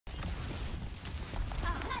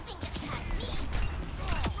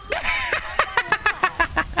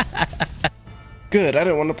Good, I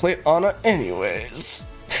didn't want to play Ana anyways.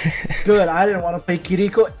 Good, I didn't want to play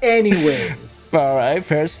Kiriko anyways. Alright,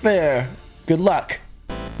 fair's fair. Good luck.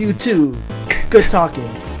 You too. Good talking.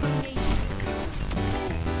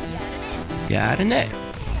 Got a net.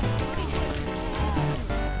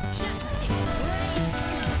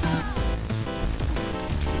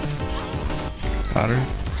 Got her.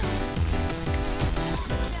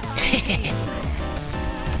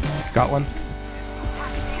 Got one.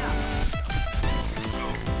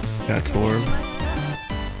 Got a Torb.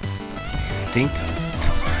 Dinked.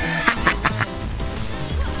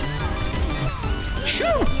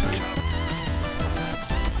 Shoot!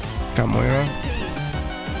 Got Moira.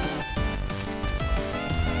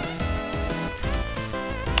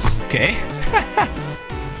 Okay.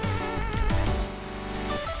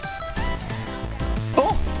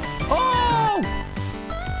 Oh! Oh!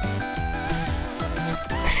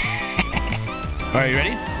 Alright, you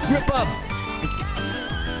ready? Rip up!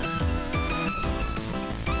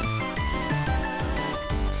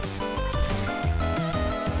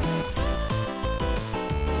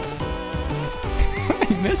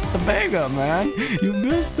 You missed the mega, man. You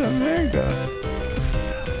missed the mega.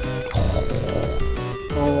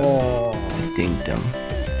 Oh. I dinked him.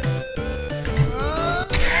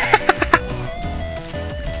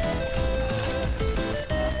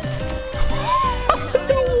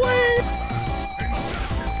 No way!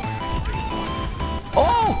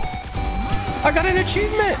 Oh! I got an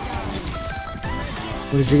achievement!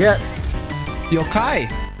 What did you get? Yokai!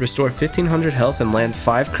 Restore 1500 health and land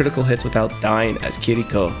 5 critical hits without dying as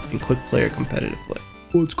Kiriko in quick player competitive play.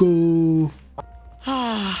 Let's go!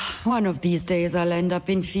 One of these days I'll end up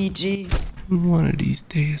in Fiji. One of these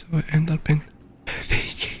days I'll end up in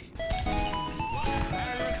Fiji.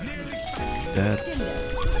 Dead.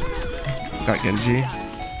 Got Genji.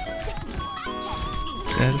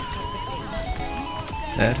 Dead.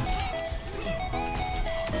 Dead.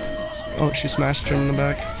 Oh, she smashed her in the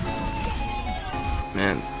back.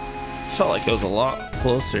 Man, felt like it was a lot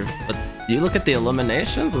closer, but you look at the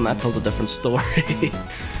eliminations and that tells a different story.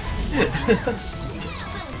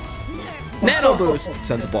 Nano boost!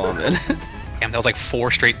 Sends a bomb in. Damn, that was like 4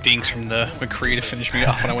 straight dinks from the McCree to finish me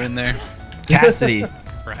off when I went in there. Cassidy!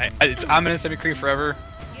 Right. I'm gonna say McCree forever.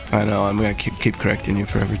 I know, I'm gonna keep correcting you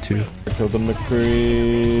forever too. Kill the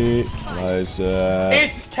McCree. Nice.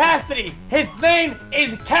 It's Cassidy! His name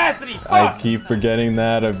is Cassidy! Fuck! I keep forgetting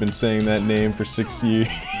that. I've been saying that name for 6 years.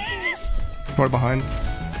 More behind.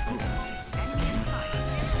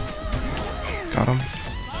 Got him.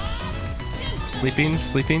 Sleeping,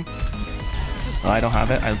 sleeping. Oh, I don't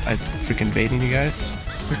have it. I'm freaking baiting you guys.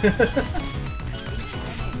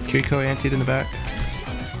 Kiriko antied in the back.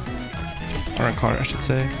 Or in car, I should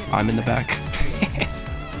say. I'm in the back.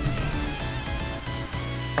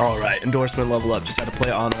 Alright, endorsement level up. Just had to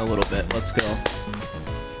play on a little bit. Let's go.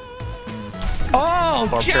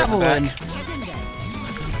 Oh, javelin!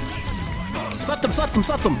 Slept him, slept him,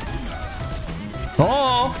 slept him!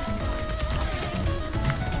 Oh!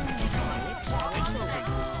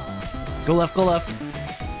 Go left, go left.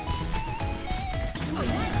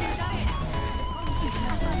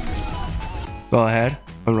 Go ahead.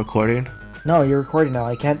 I'm recording. No, you're recording now.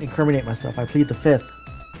 I can't incriminate myself. I plead the fifth.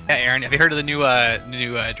 Yeah, Aaron, have you heard of the new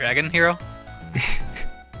dragon hero?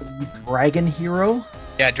 Dragon hero?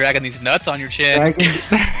 Yeah, dragging these nuts on your chin. Dragon.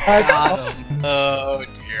 Oh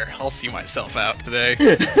dear, I'll see myself out today.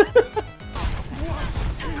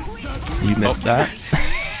 You missed that.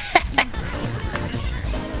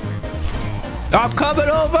 I'm coming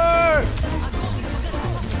over!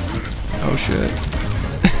 Oh shit.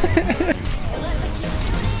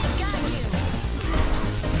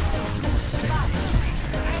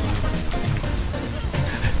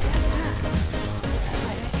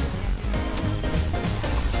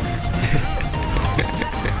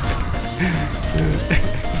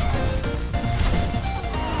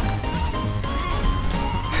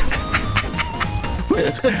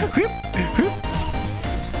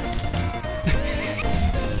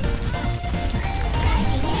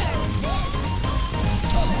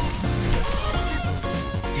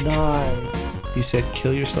 Nice. He said,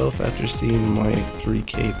 kill yourself after seeing my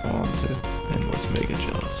 3K bomb and was mega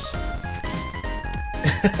jealous.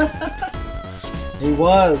 He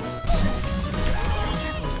was.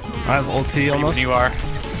 I have ulti almost. You are.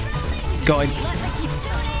 Going.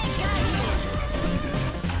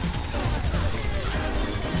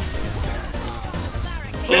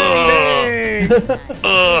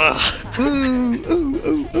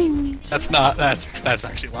 That's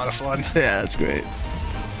actually a lot of fun. Yeah, that's great.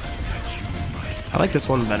 I like this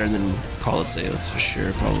one better than Coliseum, that's for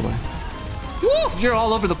sure, probably. Woo! you're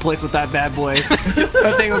all over the place with that bad boy.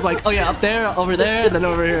 That thing was like, oh yeah, up there, over there, and then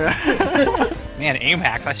over here. Man, aim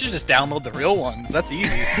hacks. I should just download the real ones. That's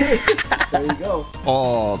easy. There you go.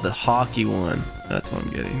 Oh, the hockey one. That's what I'm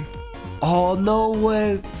getting. Oh, no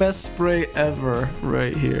way. Best spray ever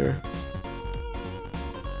right here.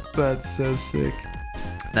 That's so sick.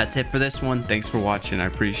 That's it for this one. Thanks for watching. I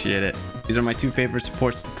appreciate it. These are my 2 favorite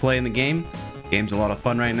supports to play in the game. Game's a lot of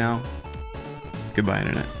fun right now. Goodbye,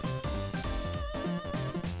 Internet.